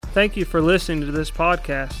Thank you for listening to this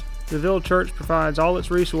podcast. The Ville Church provides all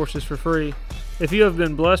its resources for free. If you have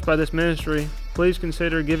been blessed by this ministry, please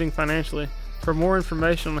consider giving financially. For more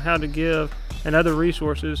information on how to give and other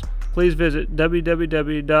resources, please visit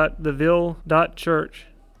www.theville.church.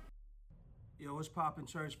 Yo, what's poppin',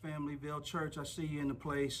 church family? Ville Church, I see you in the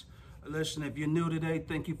place. Listen, if you're new today,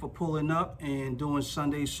 thank you for pulling up and doing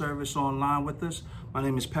Sunday service online with us. My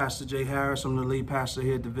name is Pastor Jay Harris. I'm the lead pastor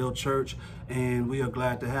here at the Ville Church, and we are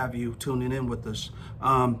glad to have you tuning in with us.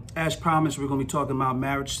 As promised, we're going to be talking about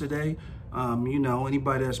marriage today.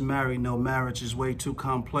 Anybody that's married know marriage is way too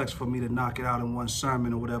complex for me to knock it out in one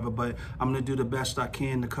sermon or whatever, but I'm going to do the best I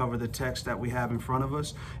can to cover the text that we have in front of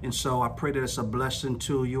us. And so I pray that it's a blessing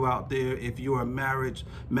to you out there. If you are married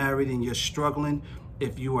and you're struggling,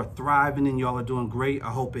 if you are thriving and y'all are doing great, I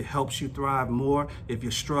hope it helps you thrive more. If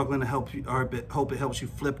you're struggling, I hope it helps you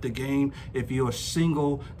flip the game. If you're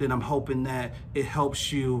single, then I'm hoping that it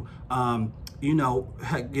helps you,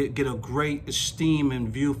 get a great esteem and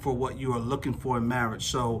view for what you are looking for in marriage.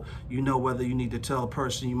 So you know whether you need to tell a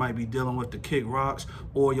person you might be dealing with to kick rocks,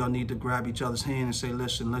 or y'all need to grab each other's hand and say,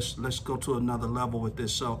 listen, let's go to another level with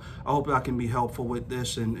this. So I hope I can be helpful with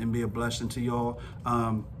this and be a blessing to y'all.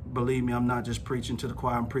 Believe me, I'm not just preaching to the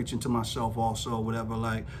choir, I'm preaching to myself also, whatever.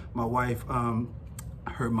 Like my wife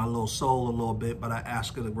hurt my little soul a little bit, but I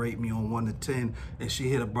asked her to rate me on 1 to 10, and she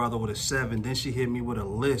hit a brother with a 7. Then she hit me with a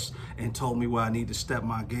list and told me where I need to step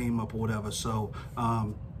my game up or whatever. So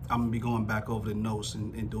I'm gonna be going back over the notes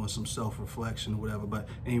and doing some self-reflection or whatever. But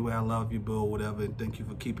anyway, I love you, Bill, whatever, and thank you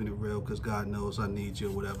for keeping it real, because God knows I need you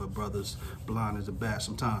or whatever. Brothers blind as a bat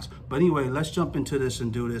sometimes. But anyway, let's jump into this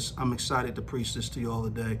and do this. I'm excited to preach this to you all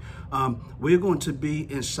today. We're going to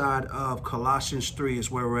be inside of Colossians 3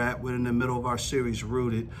 is where we're at. We're in the middle of our series,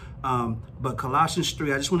 Rooted. But Colossians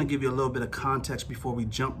 3, I just want to give you a little bit of context before we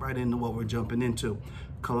jump right into what we're jumping into.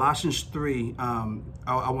 Colossians 3, I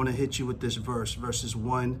want to hit you with this verses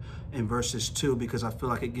 1 and verses 2, because I feel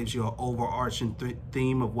like it gives you an overarching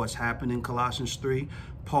theme of what's happening in Colossians 3.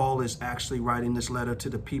 Paul is actually writing this letter to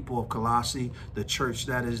the people of Colossae, the church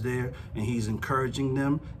that is there, and he's encouraging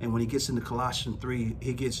them. And when he gets into Colossians 3,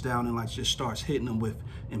 he gets down and just starts hitting them with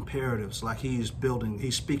imperatives, like he's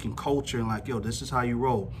speaking culture and like, yo, this is how you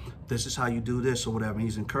roll. This is how you do this or whatever. And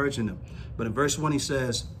he's encouraging them. But in verse 1, he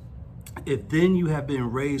says, if then you have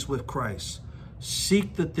been raised with Christ,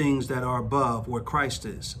 seek the things that are above where Christ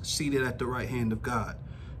is, seated at the right hand of God.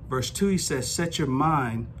 Verse 2, he says, set your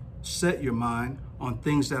mind on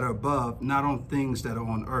things that are above, not on things that are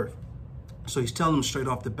on earth. So he's telling them straight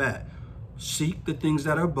off the bat, seek the things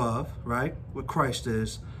that are above, right, where Christ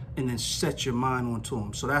is, and then set your mind onto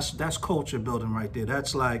them. So that's culture building right there.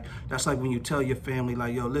 That's like when you tell your family,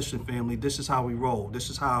 like, yo, listen, family, this is how we roll. This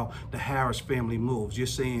is how the Harris family moves. You're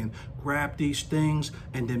saying, grab these things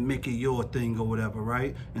and then make it your thing or whatever,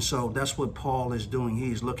 right? And so that's what Paul is doing.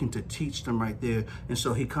 He's looking to teach them right there. And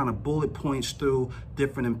so he kind of bullet points through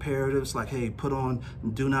different imperatives, like, hey, put on,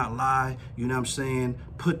 do not lie. You know what I'm saying?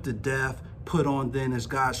 Put to death. Put on then as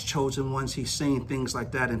God's chosen ones. He's saying things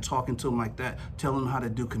like that and talking to them like that, telling them how to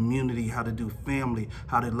do community, how to do family,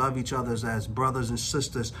 how to love each other as brothers and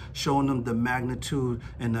sisters, showing them the magnitude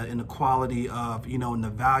and the quality of, and the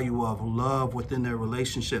value of love within their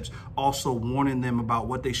relationships. Also warning them about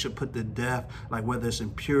what they should put to death, like whether it's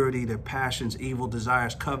impurity, their passions, evil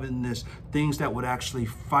desires, covetousness, things that would actually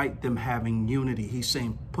fight them having unity. He's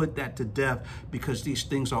saying put that to death, because these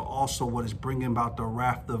things are also what is bringing about the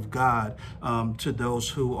wrath of God to those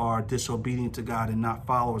who are disobedient to God and not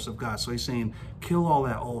followers of God. So he's saying, kill all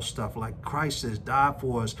that old stuff. Like Christ has died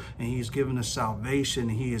for us, and he's given us salvation,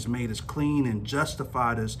 and he has made us clean and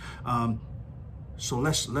justified us. So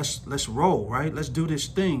let's roll, right? Let's do this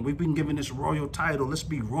thing. We've been given this royal title. Let's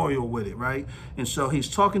be royal with it, right? And so he's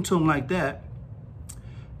talking to them like that.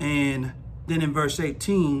 And then in verse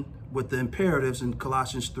 18, with the imperatives in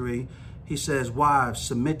Colossians 3, he says, wives,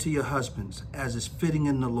 submit to your husbands as is fitting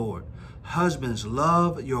in the Lord. Husbands,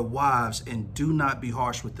 love your wives and do not be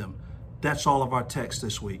harsh with them. That's all of our text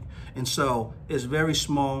this week. And so it's very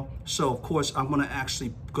small. So of course, I'm going to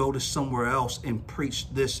actually go to somewhere else and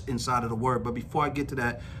preach this inside of the word. But before I get to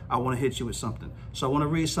that, I want to hit you with something. So I want to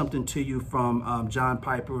read something to you from John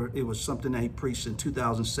Piper. It was something that he preached in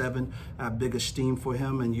 2007. I have big esteem for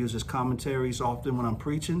him and use his commentaries often when I'm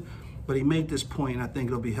preaching. But he made this point, and I think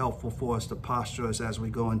it'll be helpful for us to posture us as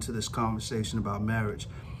we go into this conversation about marriage.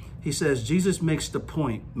 He says, Jesus makes the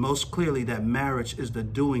point most clearly that marriage is the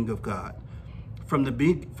doing of God. From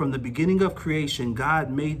the beginning of creation,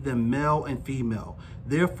 God made them male and female.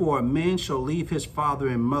 Therefore, a man shall leave his father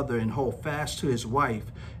and mother and hold fast to his wife,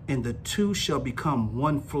 and the two shall become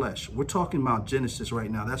one flesh. We're talking about Genesis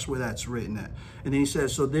right now. That's where that's written at. And then he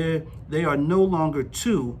says, so they are no longer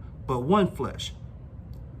two, but one flesh.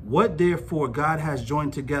 What therefore God has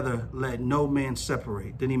joined together, let no man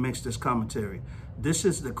separate. Then he makes this commentary. This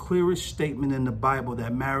is the clearest statement in the Bible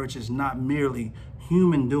that marriage is not merely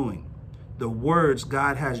human doing. The words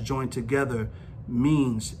God has joined together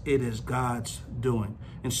means it is God's doing.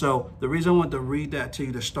 And so the reason I want to read that to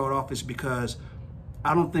you to start off is because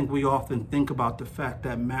I don't think we often think about the fact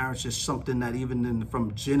that marriage is something that even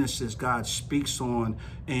from Genesis, God speaks on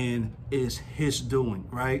and is his doing,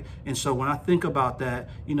 right? And so when I think about that,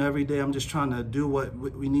 every day I'm just trying to do what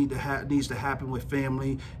we needs to happen with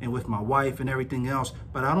family and with my wife and everything else.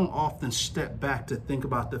 But I don't often step back to think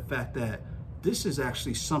about the fact that this is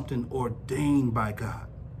actually something ordained by God.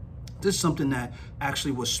 This is something that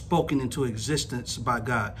actually was spoken into existence by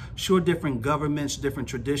God. Sure, different governments, different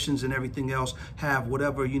traditions and everything else have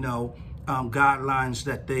whatever, guidelines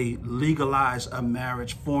that they legalize a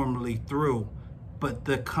marriage formally through. But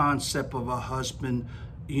the concept of a husband,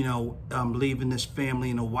 leaving his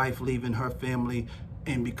family and a wife leaving her family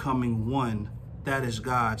and becoming one, that is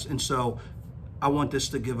God's. And so I want this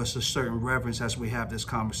to give us a certain reverence as we have this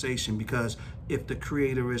conversation, because if the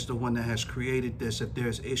Creator is the one that has created this, if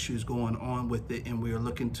there's issues going on with it and we are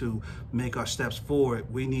looking to make our steps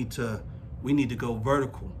forward, we need to go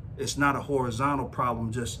vertical. It's not a horizontal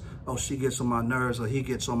problem, just, oh, she gets on my nerves or he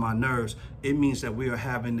gets on my nerves. It means that we are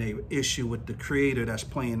having an issue with the Creator that's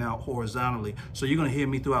playing out horizontally. So you're going to hear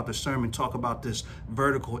me throughout the sermon talk about this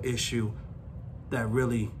vertical issue that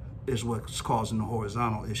really is what's causing the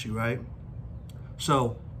horizontal issue, right?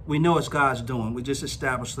 So we know it's God's doing. We just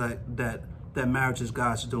established that marriage is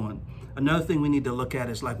God's doing. Another thing we need to look at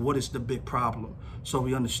is what is the big problem? So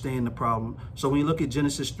we understand the problem. So when you look at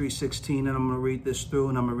Genesis 3:16, and I'm going to read this through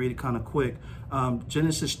and I'm going to read it kind of quick.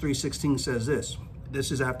 Genesis 3:16 says this.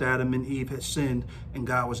 This is after Adam and Eve had sinned and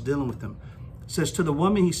God was dealing with them. It says, to the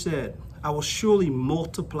woman he said, I will surely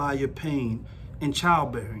multiply your pain in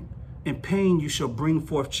childbearing. In pain you shall bring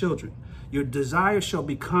forth children. Your desire shall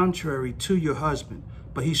be contrary to your husband,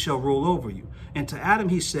 but he shall rule over you. And to Adam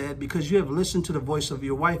he said, because you have listened to the voice of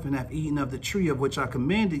your wife and have eaten of the tree of which I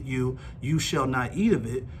commanded you, you shall not eat of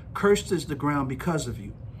it. Cursed is the ground because of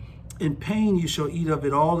you. In pain you shall eat of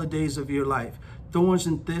it all the days of your life. Thorns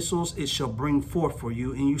and thistles it shall bring forth for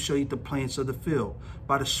you, and you shall eat the plants of the field.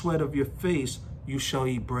 By the sweat of your face you shall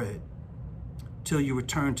eat bread, till you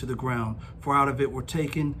return to the ground. For out of it you were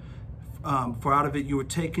taken,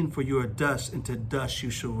 for you are dust, and to dust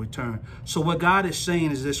you shall return. So what God is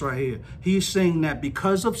saying is this right here. He's saying that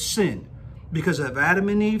because of sin, because of Adam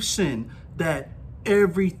and Eve's sin, that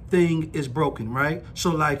everything is broken, right?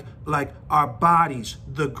 So like our bodies,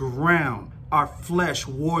 the ground, our flesh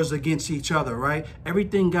wars against each other, right?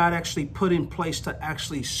 Everything God actually put in place to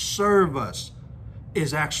actually serve us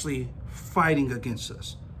is actually fighting against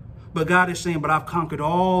us. But God is saying, but I've conquered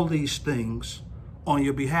all these things on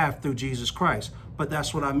your behalf through Jesus Christ. But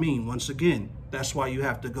that's what I mean. Once again, that's why you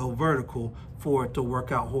have to go vertical for it to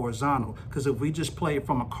work out horizontal. Because if we just play it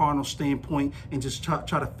from a carnal standpoint and just try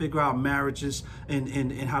to figure out marriages and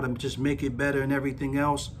how to just make it better and everything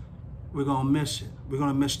else, we're going to miss it. We're going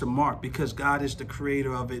to miss the mark, because God is the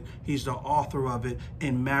creator of it. He's the author of it.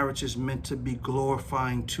 And marriage is meant to be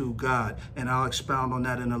glorifying to God. And I'll expound on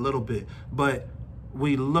that in a little bit. But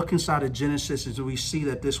we look inside of Genesis and we see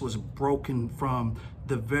that this was broken from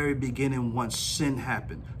the very beginning once sin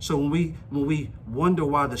happened. So when we wonder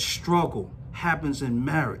why the struggle happens in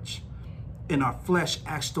marriage and our flesh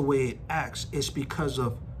acts the way it acts, it's because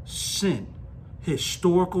of sin,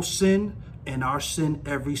 historical sin, and our sin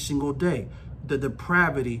every single day. The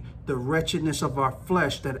depravity, the wretchedness of our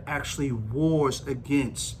flesh that actually wars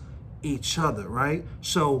against each other, right?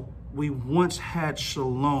 So we once had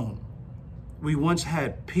shalom. We once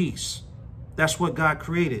had peace. That's what God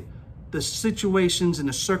created. The situations and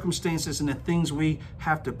the circumstances and the things we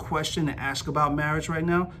have to question and ask about marriage right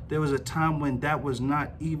now, there was a time when that was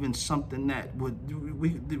not even something that we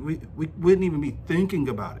wouldn't even be thinking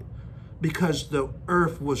about it, because the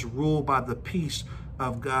earth was ruled by the peace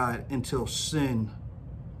of God until sin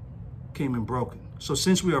came and broken. So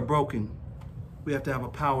since we are broken, we have to have a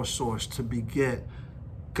power source to beget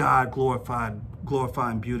God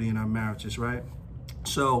glorifying beauty in our marriages, right?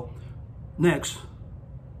 So next,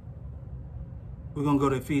 we're going to go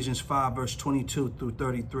to Ephesians 5, verse 22 through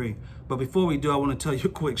 33. But before we do, I want to tell you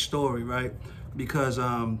a quick story, right? Because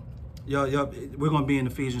we're going to be in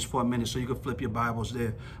Ephesians for a minute, so you can flip your Bibles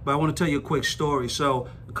there. But I want to tell you a quick story. So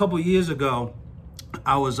a couple of years ago,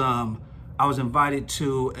 I was invited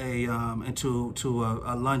to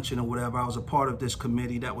a luncheon or whatever. I was a part of this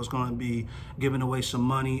committee that was going to be giving away some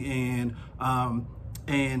money,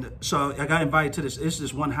 and so I got invited to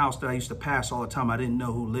this one house that I used to pass all the time. I didn't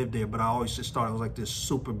know who lived there, but I always just thought it was like this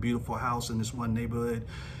super beautiful house in this one neighborhood.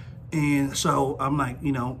 And so I'm like,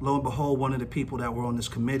 lo and behold, one of the people that were on this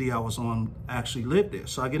committee I was on actually lived there.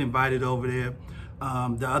 So I get invited over there.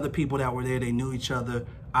 The other people that were there, they knew each other.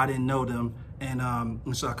 I didn't know them.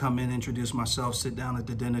 And so I come in, introduce myself, sit down at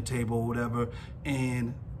the dinner table or whatever.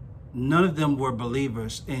 And none of them were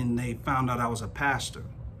believers. And they found out I was a pastor.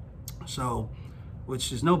 So,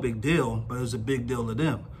 which is no big deal, but it was a big deal to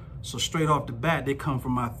them. So straight off the bat, they come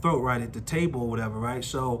from my throat right at the table or whatever, right?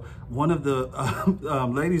 So one of the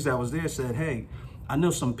ladies that was there said, "Hey, I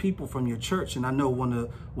know some people from your church, and I know one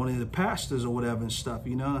of the pastors or whatever and stuff,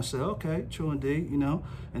 I said, "Okay, true indeed,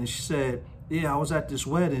 And she said, "Yeah, I was at this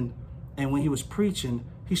wedding, and when he was preaching,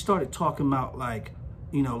 he started talking about like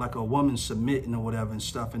a woman submitting or whatever and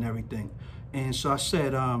stuff and everything." And so I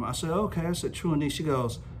said, "Okay." I said, "True indeed." She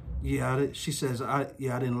goes, "Yeah," she says, I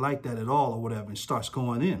didn't like that at all or whatever, and starts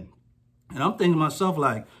going in. And I'm thinking to myself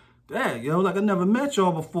like, "Dad, like I never met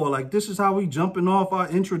y'all before. Like this is how we jumping off our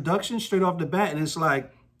introduction straight off the bat." And it's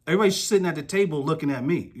like, everybody's sitting at the table looking at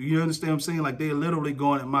me. You understand what I'm saying? Like they're literally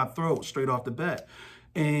going at my throat straight off the bat.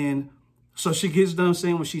 And so she gets done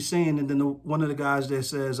saying what she's saying. And then one of the guys there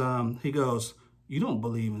says, he goes, "You don't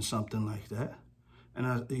believe in something like that?"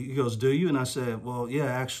 And he goes, "Do you?" And I said, "Well, yeah,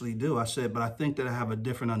 I actually do." I said, "But I think that I have a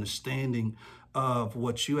different understanding of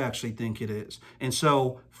what you actually think it is." And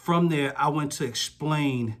so from there, I went to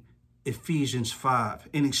explain Ephesians 5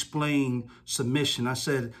 and explain submission. I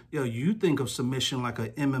said, you think of submission like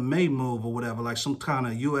an MMA move or whatever, like some kind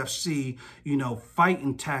of UFC,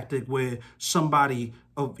 fighting tactic where somebody,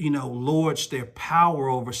 lords their power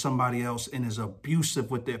over somebody else and is abusive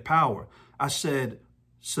with their power. I said,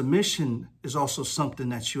 submission is also something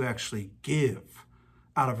that you actually give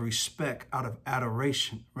out of respect, out of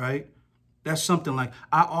adoration, right? That's something like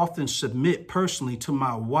I often submit personally to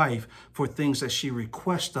my wife for things that she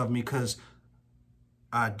requests of me because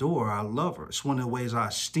I adore her, I love her. It's one of the ways I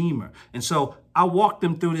esteem her. And so I walked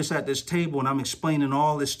them through this at this table and I'm explaining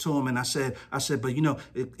all this to them. And I said, but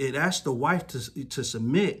it asks the wife to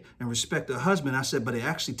submit and respect her husband. I said, but it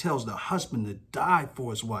actually tells the husband to die for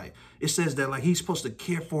his wife. It says that like he's supposed to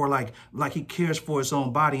care for her like he cares for his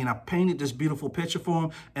own body. And I painted this beautiful picture for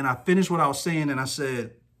him. And I finished what I was saying and I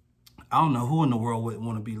said, I don't know who in the world wouldn't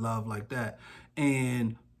want to be loved like that.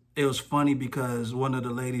 And it was funny because one of the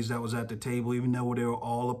ladies that was at the table, even though they were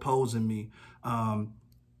all opposing me,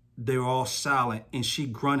 they were all silent, and she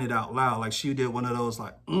grunted out loud. Like she did one of those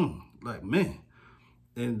like man.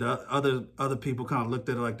 And the other people kind of looked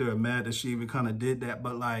at her like they were mad that she even kind of did that.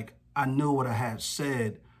 But like, I knew what I had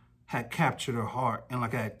said had captured her heart. And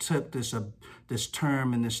like I had took this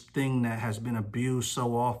term and this thing that has been abused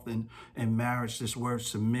so often in marriage, this word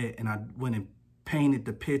submit, and I went and painted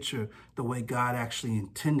the picture the way God actually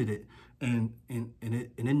intended it, and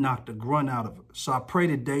it knocked the grunt out of it. So I pray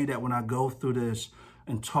today that when I go through this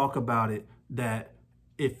and talk about it, that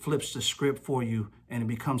it flips the script for you and it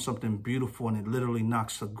becomes something beautiful and it literally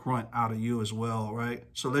knocks the grunt out of you as well, right?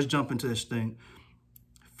 So let's jump into this thing.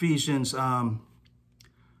 Ephesians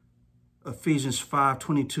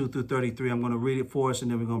 5:22 through 33. I'm going to read it for us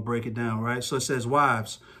and then we're going to break it down, right? So it says,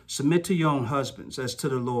 "Wives, submit to your own husbands as to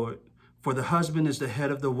the Lord. For the husband is the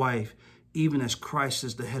head of the wife, even as Christ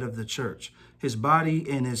is the head of the church, his body,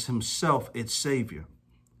 and is himself its Savior.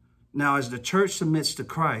 Now, as the church submits to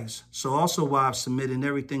Christ, so also wives submit in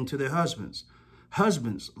everything to their husbands.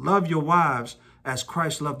 Husbands, love your wives as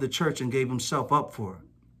Christ loved the church and gave himself up for her,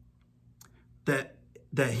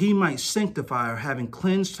 that he might sanctify her, having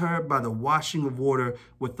cleansed her by the washing of water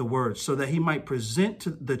with the word, so that he might present to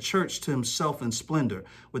the church to himself in splendor,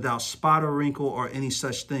 without spot or wrinkle or any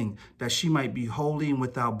such thing, that she might be holy and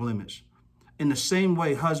without blemish. In the same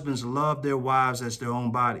way, husbands love their wives as their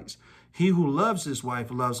own bodies. He who loves his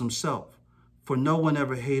wife loves himself, for no one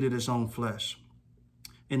ever hated his own flesh.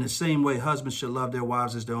 In the same way, husbands should love their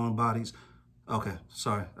wives as their own bodies." Okay,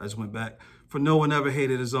 sorry, I just went back. "For no one ever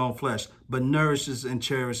hated his own flesh, but nourishes and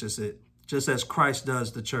cherishes it, just as Christ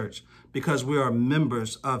does the church, because we are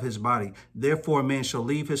members of his body. Therefore, a man shall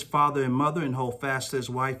leave his father and mother and hold fast to his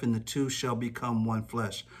wife, and the two shall become one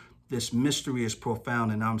flesh." This mystery is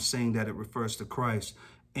profound, and I'm saying that it refers to Christ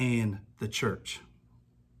and the church.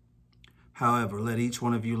 "However, let each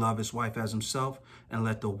one of you love his wife as himself, and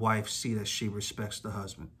let the wife see that she respects the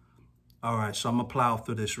husband." All right, so I'm going to plow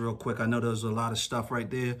through this real quick. I know there's a lot of stuff right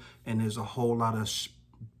there, and there's a whole lot of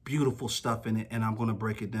beautiful stuff in it, and I'm going to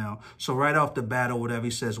break it down. So right off the bat or whatever,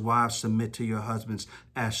 he says, wives, submit to your husbands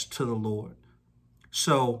as to the Lord.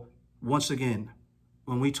 So once again,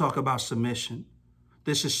 when we talk about submission,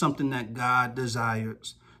 this is something that God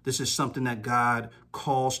desires. This is something that God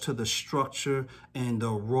calls to the structure, and the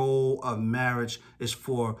role of marriage is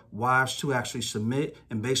for wives to actually submit.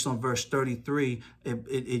 And based on verse 33,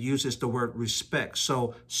 it uses the word respect.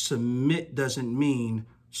 So submit doesn't mean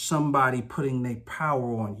somebody putting their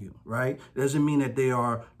power on you, right? It doesn't mean that they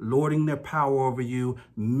are lording their power over you,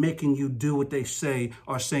 making you do what they say,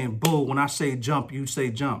 or saying, boo, when I say jump, you say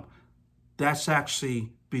jump. That's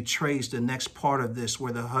actually betrays the next part of this,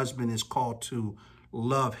 where the husband is called to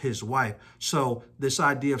love his wife. So this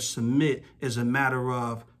idea of submit is a matter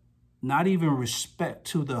of not even respect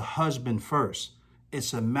to the husband first.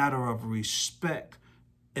 It's a matter of respect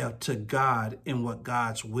to God and what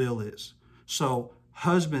God's will is. So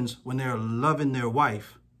husbands, when they're loving their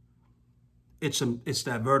wife, it's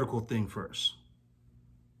that vertical thing first.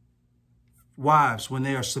 Wives, when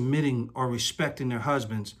they are submitting or respecting their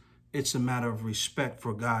husbands, it's a matter of respect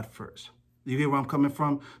for God first. You get where I'm coming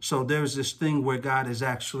from? So there's this thing where God is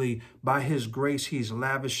actually, by his grace, he's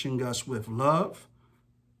lavishing us with love.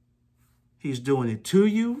 He's doing it to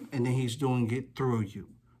you, and then he's doing it through you.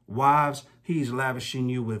 Wives, he's lavishing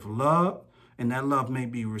you with love, and that love may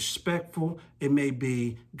be respectful. It may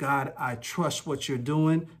be, God, I trust what you're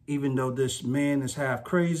doing, even though this man is half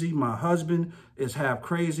crazy. My husband is half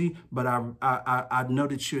crazy, but I know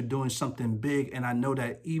that you're doing something big, and I know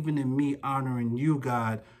that even in me honoring you,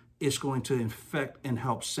 God, it's going to infect and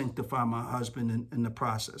help sanctify my husband in the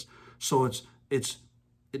process. So it's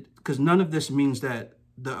because none of this means that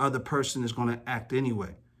the other person is going to act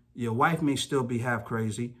anyway. Your wife may still be half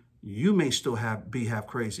crazy. You may still be half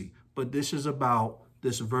crazy. But this is about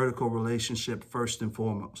this vertical relationship first and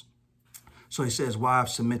foremost. So he says,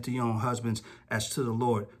 wives, submit to your own husbands as to the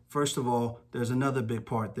Lord. First of all, there's another big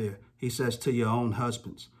part there. He says to your own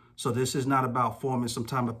husbands. So this is not about forming some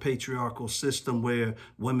type of patriarchal system where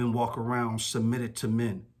women walk around submitted to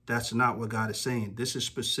men. That's not what God is saying. This is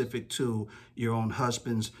specific to your own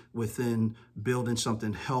husbands within building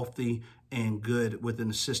something healthy and good within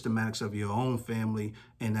the systematics of your own family,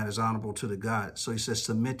 and that is honorable to the God. So he says,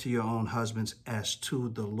 submit to your own husbands as to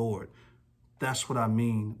the Lord. That's what I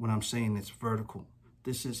mean when I'm saying it's vertical.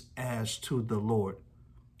 This is as to the Lord,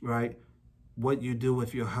 right? What you do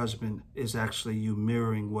with your husband is actually you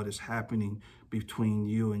mirroring what is happening between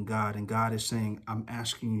you and God. And God is saying, I'm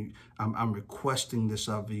asking you, I'm requesting this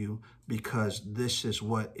of you because this is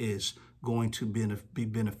what is going to be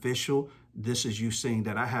beneficial. This is you saying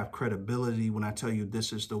that I have credibility when I tell you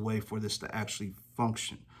this is the way for this to actually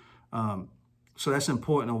function. So that's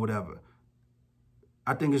important or whatever.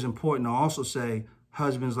 I think it's important to also say,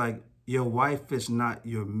 husbands, like, your wife is not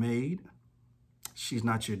your maid. She's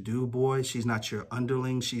not your do boy. She's not your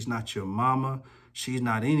underling. She's not your mama. She's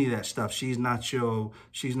not any of that stuff. She's not your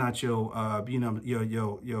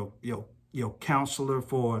your counselor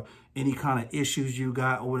for any kind of issues you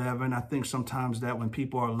got or whatever. And I think sometimes that when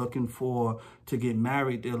people are looking to get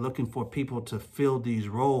married, they're looking for people to fill these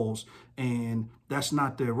roles, and that's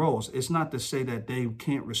not their roles. It's not to say that they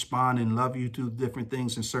can't respond and love you through different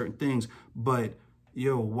things and certain things, but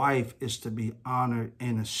your wife is to be honored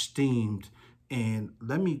and esteemed. And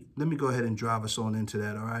let me go ahead and drive us on into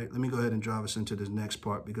that, all right? Let me go ahead and drive us into this next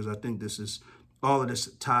part, because I think all of this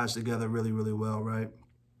ties together really, really well, right?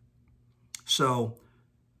 So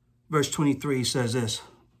verse 23 says this.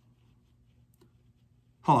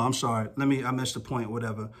 Hold on, I'm sorry. I missed the point,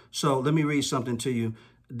 whatever. So let me read something to you.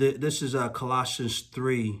 This is Colossians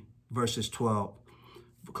 3, verses 12.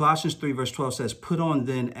 Colossians 3, verse 12 says, put on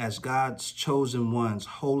then as God's chosen ones,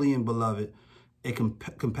 holy and beloved,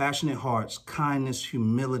 compassionate hearts, kindness,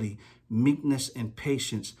 humility, meekness, and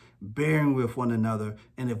patience, bearing with one another.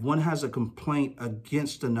 And if one has a complaint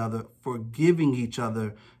against another, forgiving each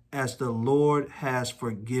other as the Lord has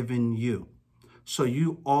forgiven you. So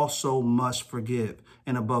you also must forgive.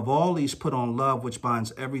 And above all these, put on love, which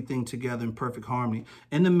binds everything together in perfect harmony.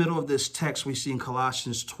 In the middle of this text, we see in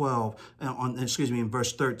Colossians 12, in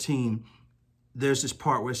verse 13, there's this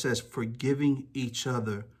part where it says, forgiving each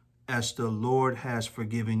other as the Lord has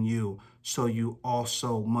forgiven you, so you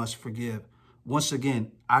also must forgive. Once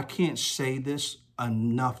again, I can't say this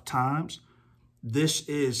enough times. This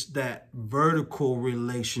is that vertical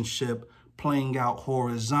relationship playing out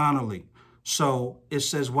horizontally. So it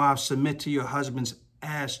says, wives, submit to your husbands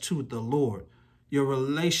as to the Lord. Your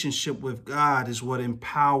relationship with God is what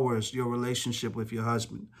empowers your relationship with your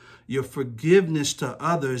husband. Your forgiveness to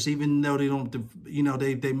others, even though they don't,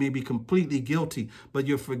 they may be completely guilty, but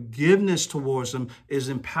your forgiveness towards them is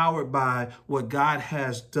empowered by what God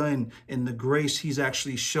has done and the grace he's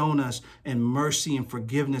actually shown us in mercy and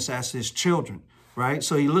forgiveness as his children, right?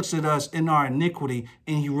 So he looks at us in our iniquity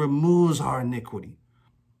and he removes our iniquity.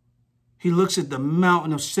 He looks at the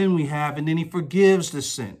mountain of sin we have and then he forgives the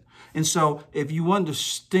sin. And so if you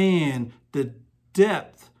understand the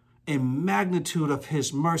depth and magnitude of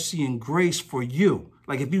his mercy and grace for you,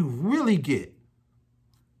 like if you really get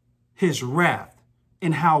his wrath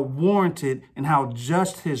and how warranted and how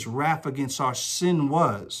just his wrath against our sin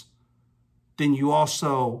was, then you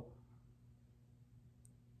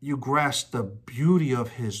grasp the beauty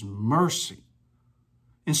of his mercy.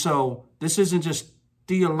 And so this isn't just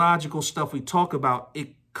theological stuff we talk about.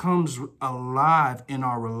 It comes alive in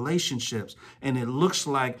our relationships, and it looks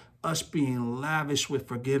like us being lavish with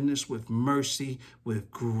forgiveness, with mercy, with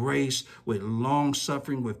grace, with long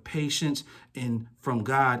suffering, with patience, and from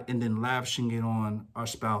God, and then lavishing it on our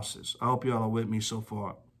spouses. I hope y'all are with me so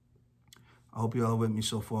far.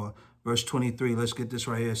 Verse 23, let's get this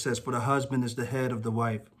right here. It says, "For the husband is the head of the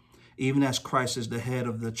wife, even as Christ is the head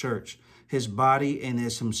of the church, his body, and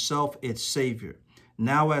is himself its Savior.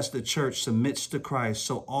 Now, as the church submits to Christ,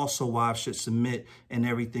 so also wives should submit in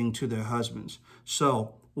everything to their husbands."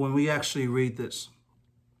 So when we actually read this,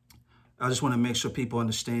 I just want to make sure people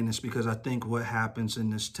understand this, because I think what happens in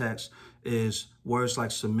this text is words like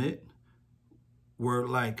submit, word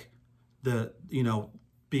like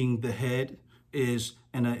being the head is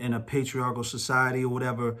in a patriarchal society or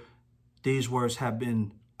whatever. These words have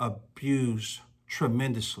been abused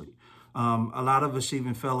tremendously. A lot of us,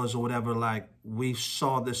 even fellas or whatever, like we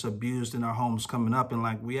saw this abused in our homes coming up, and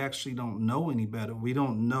like we actually don't know any better. We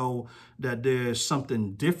don't know that there's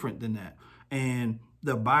something different than that. And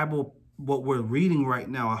the Bible, what we're reading right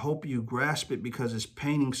now, I hope you grasp it, because it's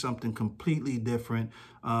painting something completely different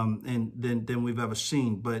than we've ever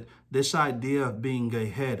seen. But this idea of being a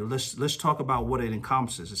head, let's talk about what it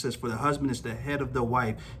encompasses. It says, "For the husband is the head of the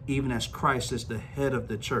wife, even as Christ is the head of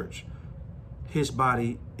the church, his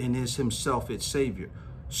body, and is himself its Savior."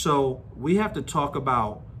 So we have to talk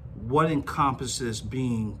about what encompasses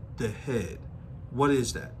being the head. What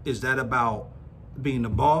is that? Is that about being the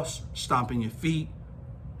boss, stomping your feet,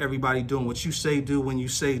 everybody doing what you say do when you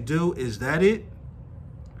say do? Is that it?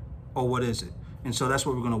 Or what is it? And so that's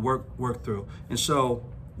what we're going to work through. And so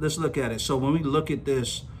let's look at it. So when we look at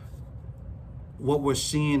this, what we're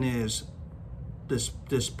seeing is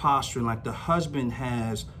this posture, like the husband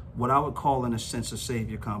has what I would call, in a sense, a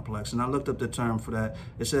savior complex. And I looked up the term for that.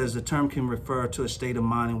 It says the term can refer to a state of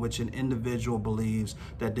mind in which an individual believes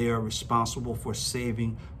that they are responsible for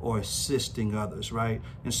saving or assisting others, right?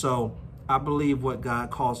 And so I believe what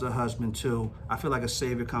God calls the husband to, I feel like a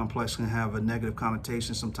savior complex can have a negative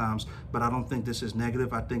connotation sometimes, but I don't think this is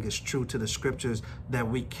negative. I think it's true to the scriptures that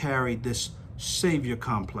we carry this savior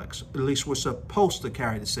complex. At least we're supposed to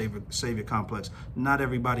carry the savior complex. Not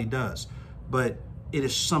everybody does, but it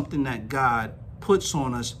is something that God puts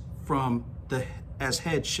on us as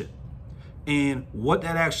headship. And what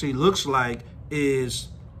that actually looks like is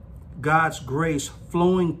God's grace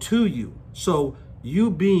flowing to you. So you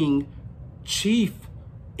being chief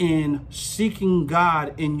in seeking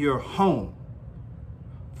God in your home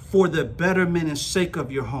for the betterment and sake of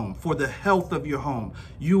your home, for the health of your home.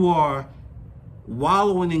 You are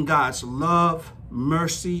wallowing in God's love,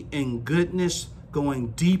 mercy, and goodness, going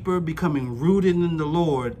deeper, becoming rooted in the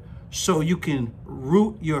Lord, so you can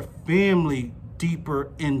root your family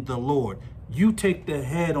deeper in the Lord. You take the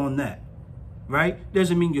head on that, right?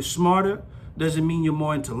 Doesn't mean you're smarter. Doesn't mean you're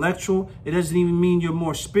more intellectual. It doesn't even mean you're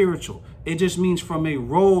more spiritual. It just means from a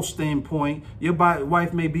role standpoint, your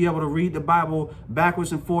wife may be able to read the Bible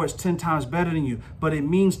backwards and forwards 10 times better than you, but it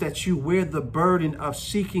means that you wear the burden of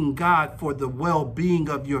seeking God for the well-being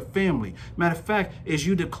of your family. Matter of fact, is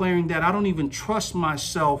you declaring that I don't even trust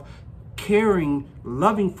myself caring,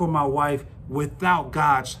 loving for my wife without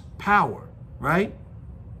God's power, right?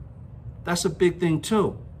 That's a big thing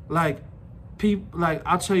too. Like,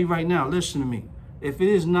 I'll tell you right now, listen to me. If it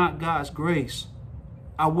is not God's grace,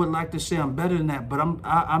 I would like to say I'm better than that, but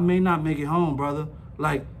I may not make it home, brother.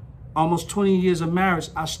 Like, almost 20 years of marriage,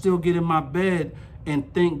 I still get in my bed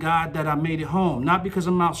and thank God that I made it home. Not because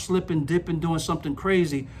I'm out slipping, dipping, doing something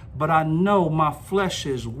crazy, but I know my flesh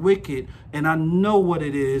is wicked, and I know what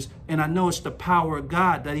it is, and I know it's the power of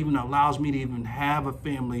God that even allows me to even have a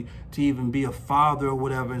family, to even be a father or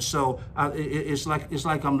whatever. And so it's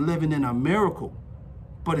like I'm living in a miracle,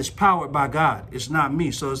 but it's powered by God. It's not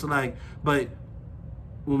me. So it's like, but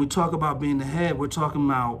when we talk about being the head, we're talking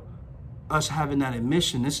about us having that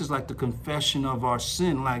admission. This is like the confession of our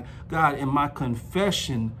sin. Like, God, in my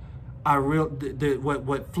confession,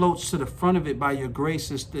 what floats to the front of it by your grace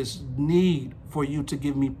is this need for you to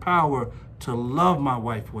give me power to love my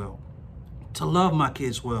wife well, to love my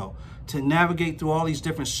kids well, to navigate through all these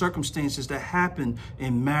different circumstances that happen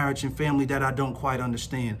in marriage and family that I don't quite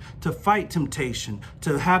understand, to fight temptation,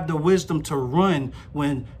 to have the wisdom to run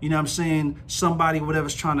when, you know what I'm saying, somebody,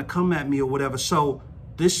 whatever's trying to come at me or whatever. So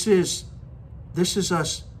this is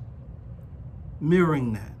us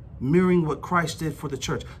mirroring that. Mirroring what Christ did for the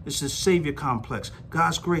church. This is Savior complex.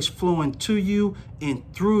 God's grace flowing to you and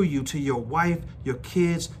through you to your wife, your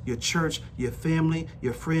kids, your church, your family,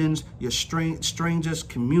 your friends, your strangers,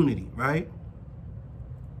 community, right?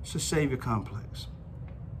 It's a Savior complex.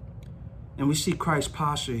 And we see Christ's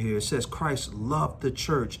posture here. It says Christ loved the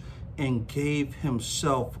church and gave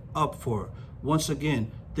himself up for her. Once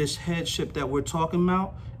again, this headship that we're talking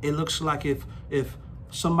about, it looks like if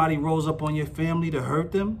somebody rose up on your family to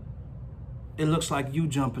hurt them, it looks like you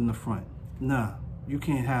jump in the front. Nah, you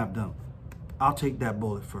can't have them. I'll take that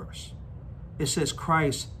bullet first. It says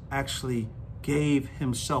Christ actually gave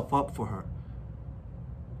himself up for her.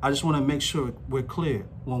 I just want to make sure we're clear.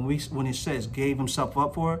 When it says gave himself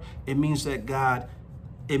up for her, it means that God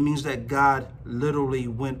literally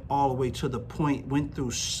went all the way to the point, went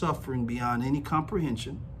through suffering beyond any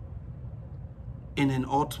comprehension, and then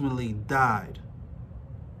ultimately died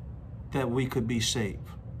that we could be saved,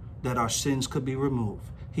 that our sins could be removed.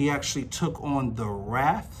 He actually took on the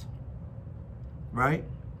wrath, right?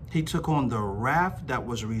 He took on the wrath that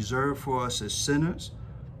was reserved for us as sinners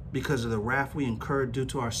because of the wrath we incurred due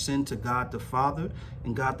to our sin to God the Father.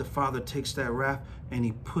 And God the Father takes that wrath and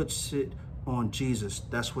he puts it on Jesus.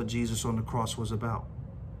 That's what Jesus on the cross was about.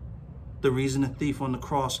 The reason the thief on the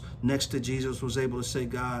cross next to Jesus was able to say,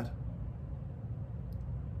 God,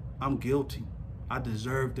 I'm guilty. I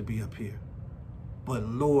deserve to be up here. But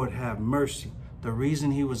Lord, have mercy. The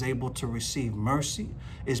reason he was able to receive mercy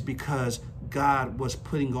is because God was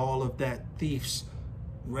putting all of that thief's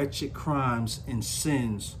wretched crimes and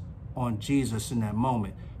sins on Jesus in that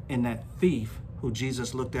moment. And that thief who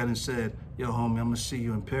Jesus looked at and said, yo, homie, I'm going to see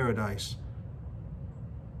you in paradise.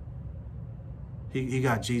 He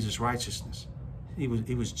got Jesus' righteousness. He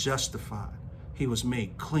was justified. He was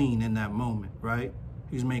made clean in that moment, right?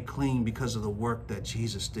 He's made clean because of the work that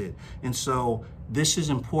Jesus did. And so this is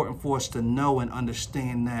important for us to know and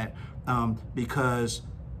understand that because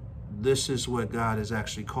this is what God is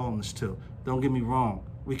actually calling us to. Don't get me wrong.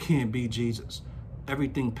 We can't be Jesus.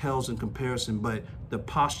 Everything pales in comparison, but the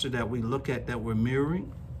posture that we look at, that we're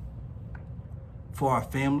mirroring for our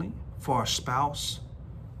family, for our spouse,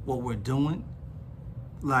 what we're doing,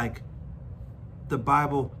 like the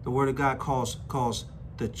Bible, the Word of God calls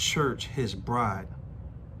the church his bride.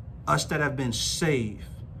 Us that have been saved,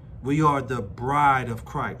 we are the bride of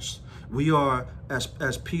Christ. We are,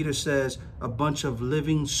 as Peter says, a bunch of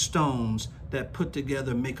living stones that put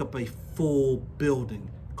together make up a full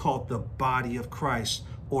building called the body of Christ,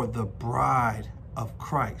 or the bride of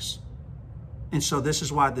Christ. And so this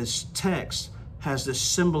is why this text has this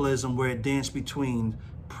symbolism where it dances between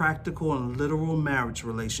practical and literal marriage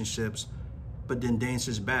relationships, but then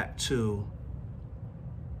dances back to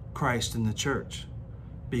Christ and the church,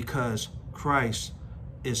 because Christ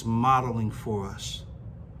is modeling for us.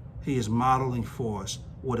 He is modeling for us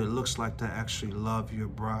what it looks like to actually love your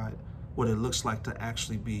bride, what it looks like to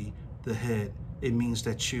actually be the head. It means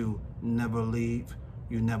that you never leave,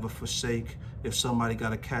 you never forsake. If somebody got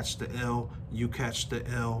to catch the L, you catch the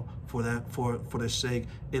L for the sake.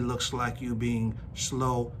 It looks like you being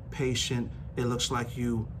slow, patient. It looks like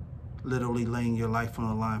you literally laying your life on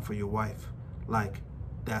the line for your wife. Like,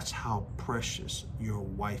 that's how precious your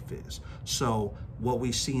wife is. So what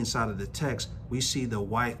we see inside of the text, we see the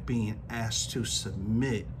wife being asked to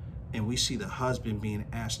submit, and we see the husband being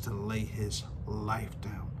asked to lay his life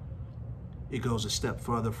down. It goes a step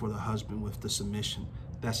further for the husband with the submission.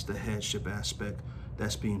 That's the headship aspect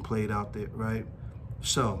that's being played out there, right?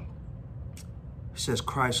 So it says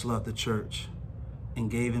Christ loved the church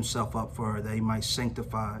and gave himself up for her that he might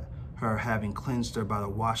sanctify her, having cleansed her by the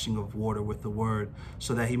washing of water with the word,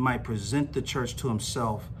 so that he might present the church to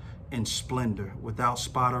himself in splendor, without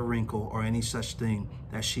spot or wrinkle or any such thing,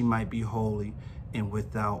 that she might be holy and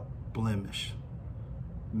without blemish.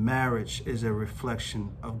 Marriage is a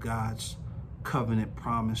reflection of God's covenant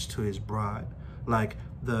promise to his bride. Like,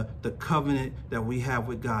 the covenant that we have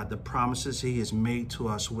with God, the promises he has made to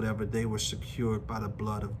us, whatever, they were secured by the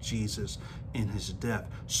blood of Jesus in his death.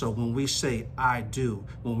 So when we say I do,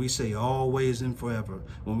 when we say always and forever,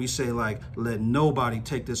 when we say like let nobody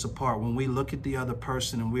take this apart, when we look at the other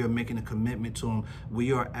person and we are making a commitment to them,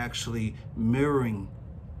 we are actually mirroring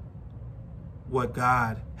what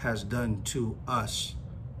God has done to us.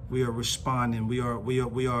 We are responding. We are.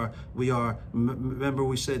 Remember,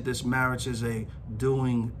 we said this marriage is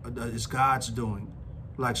is God's doing.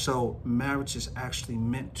 Like, so marriage is actually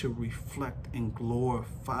meant to reflect and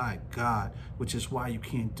glorify God, which is why you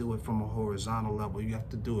can't do it from a horizontal level. You have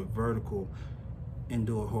to do it vertical and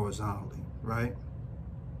do it horizontally, right?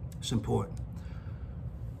 It's important.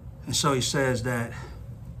 And so he says that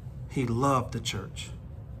he loved the church.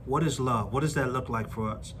 What is love? What does that look like for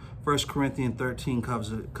us? 1 Corinthians 13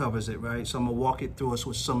 covers it, right? So I'm going to walk it through us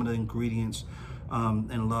with some of the ingredients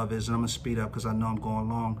and love is, and I'm going to speed up because I know I'm going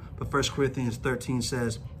long. But 1 Corinthians 13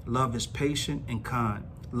 says, love is patient and kind.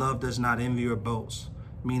 Love does not envy or boast,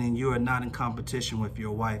 meaning you are not in competition with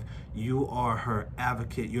your wife. You are her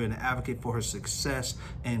advocate. You're an advocate for her success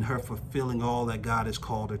and her fulfilling all that God has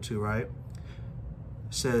called her to, right? It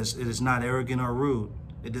says it is not arrogant or rude.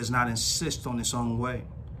 It does not insist on its own way.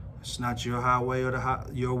 It's not your highway or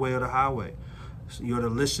your way or the highway. You're to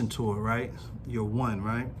listen to her, right? You're one,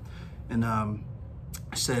 right? And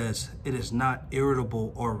it says it is not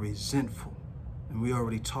irritable or resentful. And we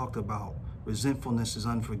already talked about resentfulness is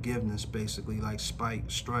unforgiveness, basically, like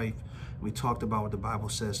spite, strife. We talked about what the Bible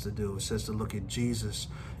says to do. It says to look at Jesus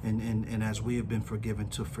and as we have been forgiven,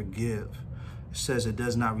 to forgive. It says it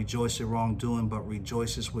does not rejoice in wrongdoing, but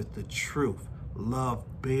rejoices with the truth.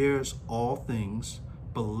 Love bears all things,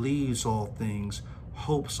 believes all things,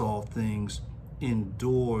 hopes all things,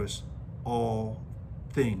 endures all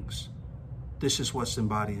things. This is what's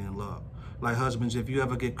embodied in love. Like husbands, if you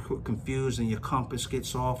ever get confused and your compass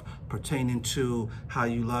gets off pertaining to how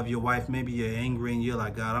you love your wife, maybe you're angry and you're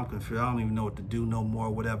like, God, I'm confused. I don't even know what to do no more,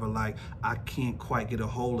 whatever. Like, I can't quite get a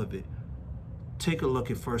hold of it. Take a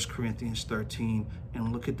look at 1 Corinthians 13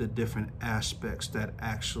 and look at the different aspects that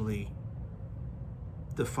actually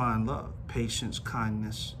define love. Patience,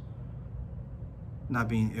 kindness, not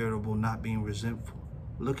being irritable, not being resentful.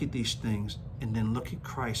 Look at these things and then look at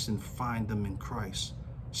Christ and find them in Christ.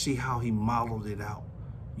 See how he modeled it out.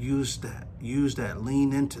 Use that,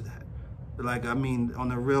 lean into that. Like, I mean, on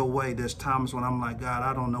the real way, there's times when I'm like, God,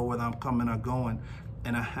 I don't know whether I'm coming or going.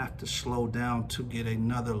 And I have to slow down to get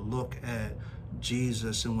another look at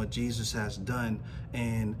Jesus and what Jesus has done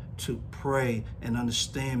and to pray and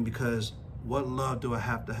understand, because what love do I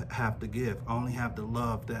have to give? I only have the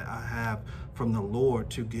love that I have from the Lord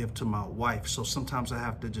to give to my wife. So sometimes I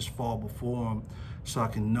have to just fall before him so I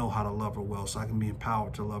can know how to love her well, so I can be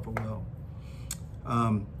empowered to love her well.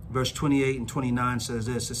 Verse 28 and 29 says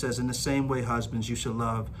this. It says, in the same way, husbands, you should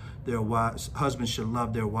love their wives. Husbands should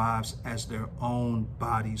love their wives as their own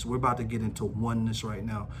bodies. We're about to get into oneness right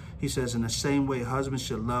now. He says, in the same way, husbands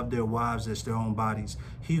should love their wives as their own bodies.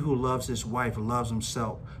 He who loves his wife loves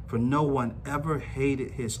himself. For no one ever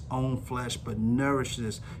hated his own flesh, but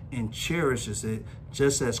nourishes and cherishes it,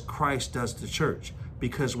 just as Christ does the church,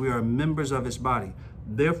 because we are members of his body.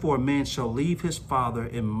 Therefore, a man shall leave his father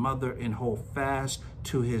and mother and hold fast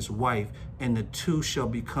to his wife, and the two shall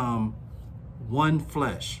become one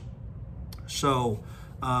flesh. So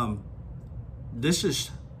this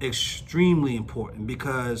is extremely important,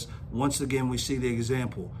 because once again, we see the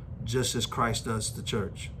example, just as Christ does the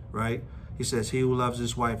church, right? He says, he who loves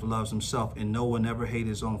his wife loves himself, and no one ever hates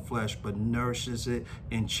his own flesh, but nourishes it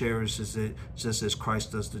and cherishes it, just as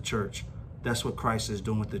Christ does the church. That's what Christ is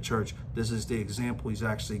doing with the church. This is the example he's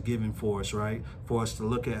actually giving for us, right? For us to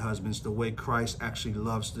look at husbands, the way Christ actually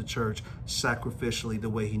loves the church sacrificially, the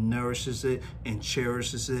way he nourishes it and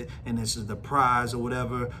cherishes it. And this is the prize or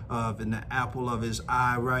whatever and the apple of his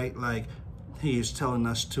eye, right? Like, he is telling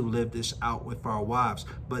us to live this out with our wives.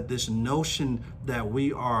 But this notion that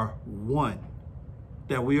we are one,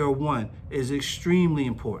 is extremely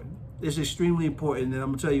important. It's extremely important, and I'm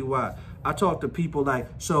gonna tell you why. I talk to people like,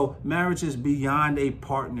 so marriage is beyond a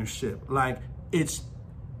partnership. Like, it's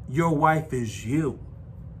your wife is you,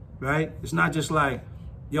 right? It's not just like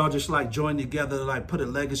y'all just like join together, like put a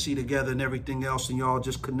legacy together and everything else, and y'all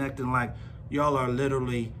just connecting. Like, y'all are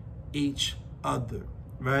literally each other,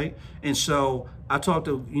 right? And so I talk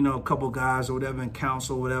to, a couple guys or whatever in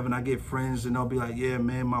counsel or whatever, and I get friends and they'll be like, yeah,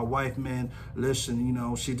 man, my wife, man, listen,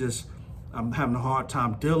 I'm having a hard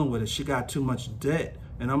time dealing with it. She got too much debt.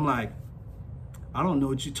 And I'm like, I don't know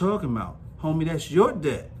what you're talking about. Homie, that's your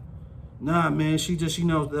debt. Nah, man, she just,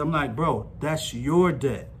 I'm like, bro, that's your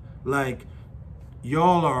debt. Like,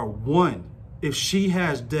 y'all are one. If she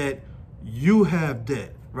has debt, you have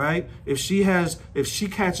debt, right? If she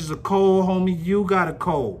catches a cold, homie, you got a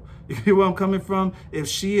cold. You hear where I'm coming from? If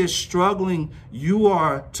she is struggling, you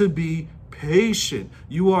are to be patient.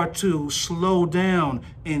 You are to slow down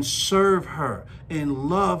and serve her and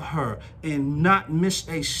love her and not miss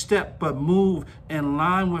a step, but move in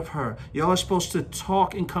line with her. Y'all are supposed to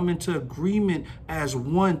talk and come into agreement as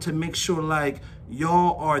one to make sure like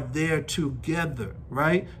y'all are there together,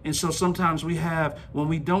 right? And so sometimes when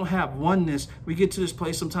we don't have oneness, we get to this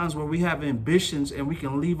place sometimes where we have ambitions and we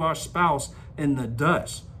can leave our spouse in the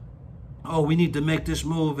dust. Oh, we need to make this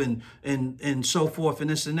move and so forth and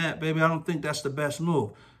this and that. Baby, I don't think that's the best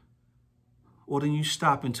move. Well, then you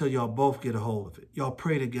stop until y'all both get a hold of it. Y'all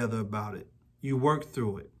pray together about it. You work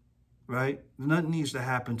through it, right? Nothing needs to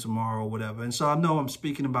happen tomorrow or whatever. And so I know I'm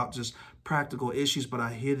speaking about just practical issues, but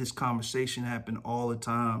I hear this conversation happen all the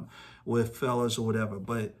time with fellas or whatever.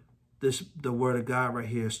 But the word of God right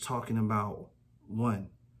here is talking about one.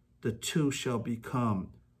 The two shall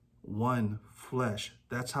become one flesh.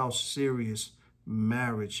 That's how serious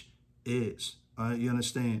marriage is. You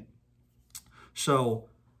understand? So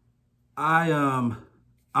I'm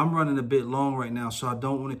running a bit long right now, so I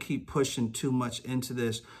don't want to keep pushing too much into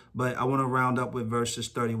this, but I want to round up with verses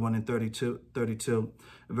 31 and 32.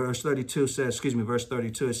 Verse 32 says, verse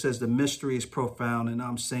 32, it says, the mystery is profound, and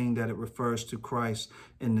I'm saying that it refers to Christ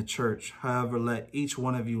in the church. However, let each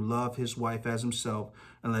one of you love his wife as himself,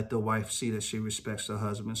 and let the wife see that she respects her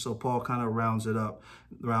husband. So Paul kind of rounds it out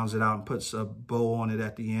and puts a bow on it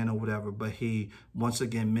at the end or whatever. But he once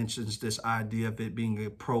again mentions this idea of it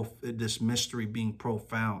being this mystery being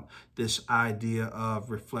profound, this idea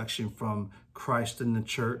of reflection from Christ in the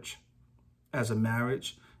church as a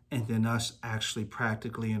marriage, and then us actually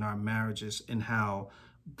practically in our marriages, and how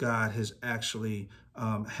God has actually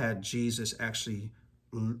had Jesus actually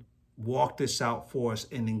walk this out for us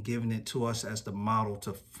and then giving it to us as the model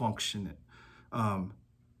to function it.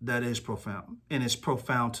 That is profound. And it's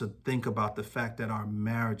profound to think about the fact that our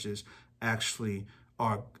marriages actually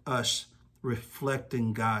are us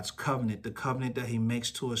reflecting God's covenant, the covenant that he makes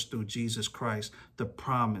to us through Jesus Christ, the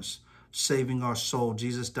promise, saving our soul,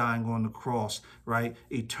 Jesus dying on the cross, right?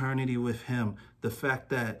 Eternity with him. The fact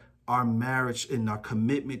that our marriage and our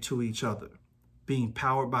commitment to each other, being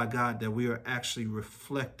powered by God, that we are actually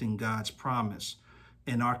reflecting God's promise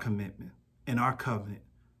in our commitment, in our covenant,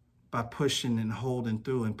 by pushing and holding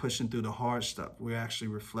through and pushing through the hard stuff. We're actually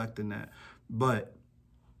reflecting that. But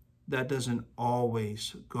that doesn't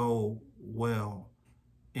always go well,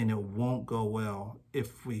 and it won't go well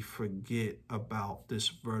if we forget about this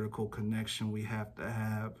vertical connection we have to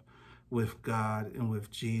have with God and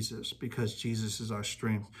with Jesus, because Jesus is our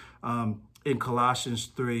strength. In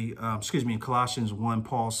Colossians 1,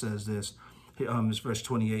 Paul says this. It's verse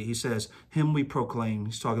 28. He says, him we proclaim,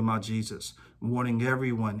 he's talking about Jesus, warning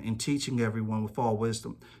everyone and teaching everyone with all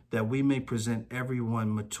wisdom, that we may present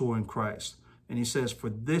everyone mature in Christ. And he says, for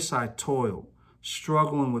this I toil,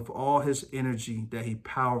 struggling with all his energy that he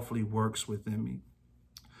powerfully works within me.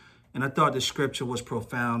 And I thought the scripture was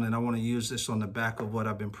profound, and I want to use this on the back of what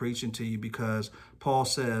I've been preaching to you, because Paul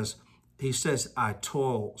says, I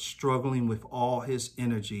toil, struggling with all his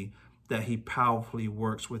energy that he powerfully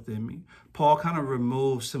works within me. Paul kind of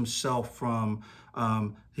removes himself from,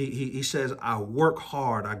 he says, I work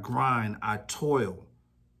hard, I grind, I toil,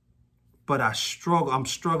 but I struggle. I'm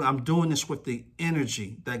struggling. I'm doing this with the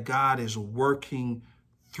energy that God is working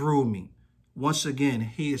through me. Once again,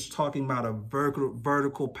 he is talking about a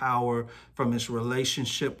vertical power from his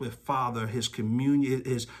relationship with Father, his communion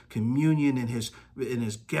and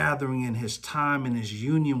his gathering and his time and his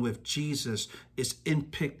union with Jesus is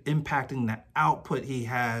impacting the output he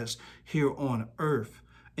has here on earth.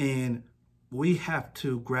 And we have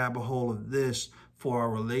to grab a hold of this for our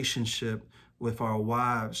relationship with our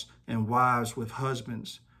wives and wives with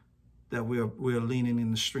husbands, that we're leaning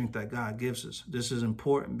in the strength that God gives us. This is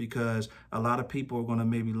important because a lot of people are going to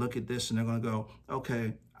maybe look at this and they're going to go,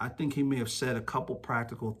 okay, I think he may have said a couple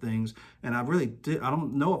practical things. And I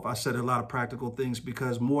don't know if I said a lot of practical things,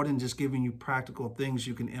 because more than just giving you practical things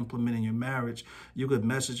you can implement in your marriage, you could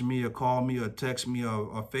message me or call me or text me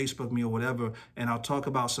or Facebook me or whatever, and I'll talk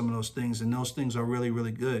about some of those things. And those things are really,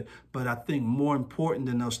 really good. But I think more important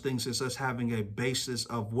than those things is us having a basis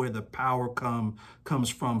of where the power comes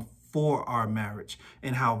from for our marriage,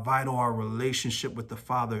 and how vital our relationship with the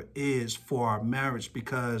Father is for our marriage,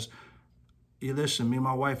 because You listen, me and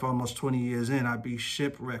my wife almost 20 years in, I'd be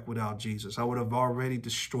shipwrecked without Jesus. I would have already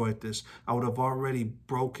destroyed this. I would have already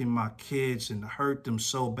broken my kids and hurt them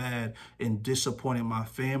so bad and disappointed my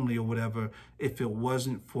family or whatever if it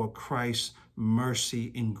wasn't for Christ's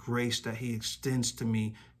mercy and grace that he extends to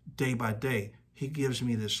me day by day. He gives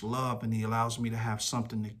me this love and he allows me to have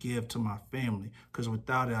something to give to my family, because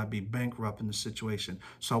without it, I'd be bankrupt in the situation.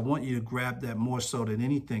 So I want you to grab that more so than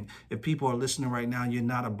anything. If people are listening right now, you're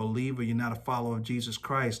not a believer, you're not a follower of Jesus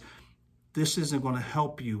Christ, this isn't going to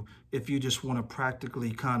help you if you just want to practically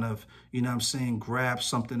kind of, grab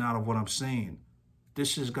something out of what I'm saying.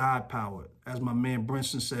 This is God powered. As my man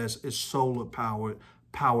Brinson says, it's solar powered,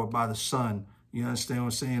 powered by the Son. You understand what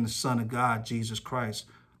I'm saying? The Son of God, Jesus Christ.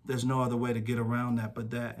 There's no other way to get around that but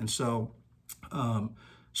that. And so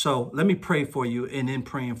let me pray for you. And in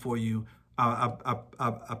praying for you,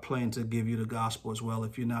 I plan to give you the gospel as well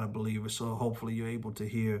if you're not a believer. So hopefully you're able to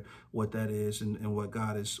hear what that is and what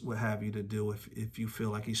God would have you to do if you feel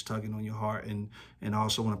like he's tugging on your heart. And I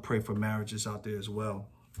also want to pray for marriages out there as well.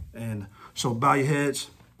 And so bow your heads.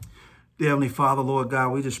 Dear Heavenly Father, Lord God,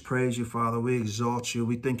 we just praise you, Father. We exalt you.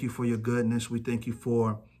 We thank you for your goodness. We thank you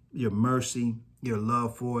for your mercy, your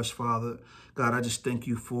love for us, Father. God, I just thank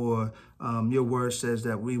you for your word says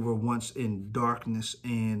that we were once in darkness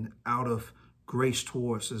and out of grace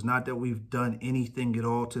towards us. Not that we've done anything at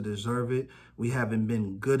all to deserve it. We haven't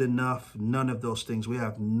been good enough. None of those things. We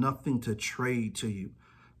have nothing to trade to you.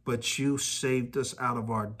 But you saved us out of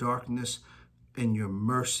our darkness in your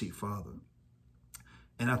mercy, Father.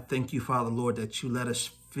 And I thank you, Father, Lord, that you let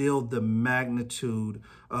us feel the magnitude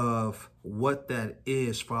of what that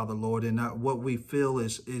is, Father, Lord. And what we feel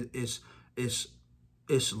is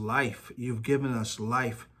life. You've given us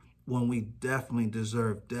life when we definitely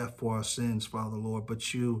deserve death for our sins, Father, Lord.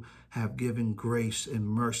 But you have given grace and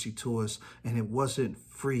mercy to us. And it wasn't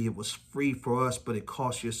free. It was free for us, but it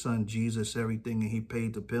cost your son, Jesus, everything. And he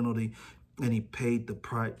paid the penalty and he paid the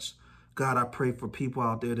price. God, I pray for people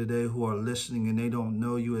out there today who are listening and they don't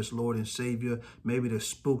know you as Lord and Savior. Maybe they're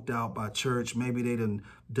spooked out by church. Maybe they done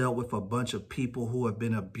dealt with a bunch of people who have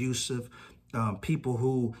been abusive, people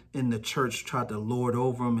who in the church tried to lord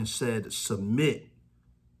over them and said, submit.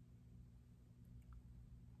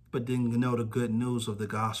 But didn't know the good news of the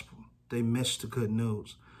gospel. They missed the good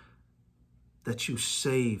news that you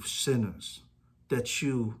save sinners, that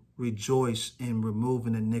you rejoice in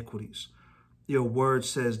removing iniquities. Your word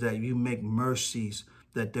says that you make mercies,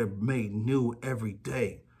 that they're made new every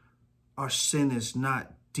day. Our sin is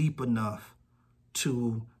not deep enough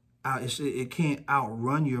to, it can't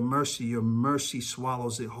outrun your mercy. Your mercy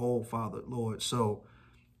swallows it whole, Father, Lord. So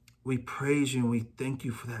we praise you and we thank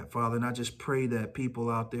you for that, Father. And I just pray that people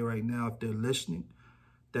out there right now, if they're listening,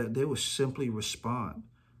 that they will simply respond.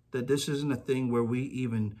 That this isn't a thing where we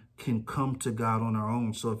even can come to God on our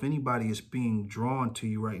own. So if anybody is being drawn to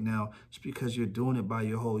you right now, it's because you're doing it by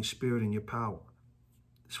your Holy Spirit and your power.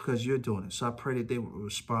 It's because you're doing it. So I pray that they will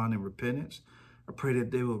respond in repentance. I pray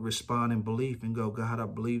that they will respond in belief and go, God, I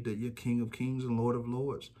believe that you're King of Kings and Lord of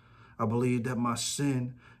Lords. I believe that my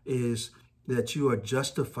sin is that you are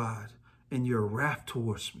justified in your wrath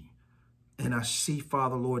towards me. And I see,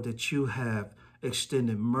 Father, Lord, that you have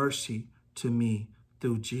extended mercy to me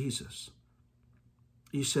through Jesus.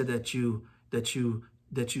 You said that you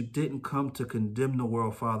didn't come to condemn the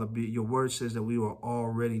world, Father. Your word says that we were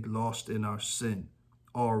already lost in our sin,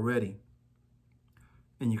 already.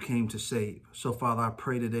 And you came to save. So, Father, I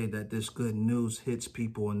pray today that this good news hits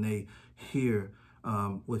people and they hear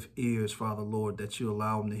with ears, Father, Lord, that you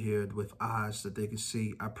allow them to hear with eyes that they can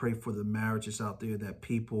see. I pray for the marriages out there, that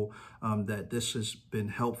people, that this has been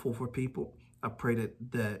helpful for people. I pray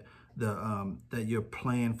that your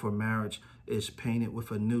plan for marriage is painted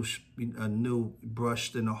with a new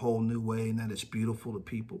brushed in a whole new way, and that it's beautiful to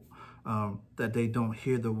people. That they don't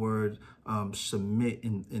hear the word submit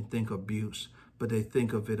and think abuse, but they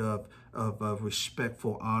think of it of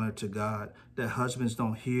respectful honor to God. That husbands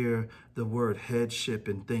don't hear the word headship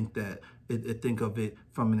and think of it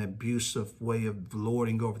from an abusive way of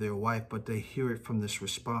lording over their wife, but they hear it from this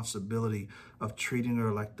responsibility of treating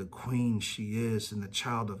her like the queen she is and the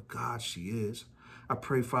child of God she is. I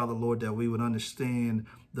pray, Father, Lord, that we would understand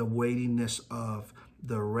the weightiness of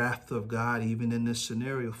the wrath of God, even in this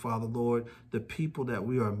scenario, Father, Lord. The people that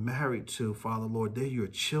we are married to, Father, Lord, they're your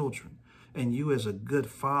children. And you as a good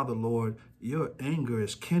father, Lord, your anger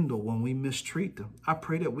is kindled when we mistreat them. I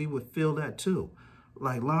pray that we would feel that too.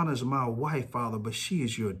 Like Lana's my wife, Father, but she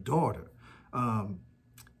is your daughter. And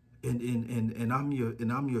I'm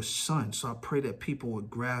your son. So I pray that people would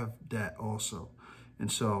grab that also.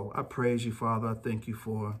 And so I praise you, Father. I thank you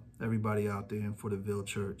for everybody out there and for the Ville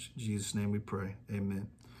Church. In Jesus' name we pray. Amen.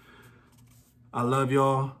 I love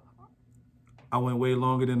y'all. I went way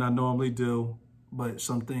longer than I normally do, but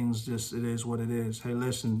some things just, it is what it is. Hey,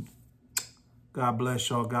 listen, God bless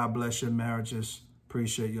y'all. God bless your marriages.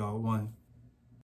 Appreciate y'all. One.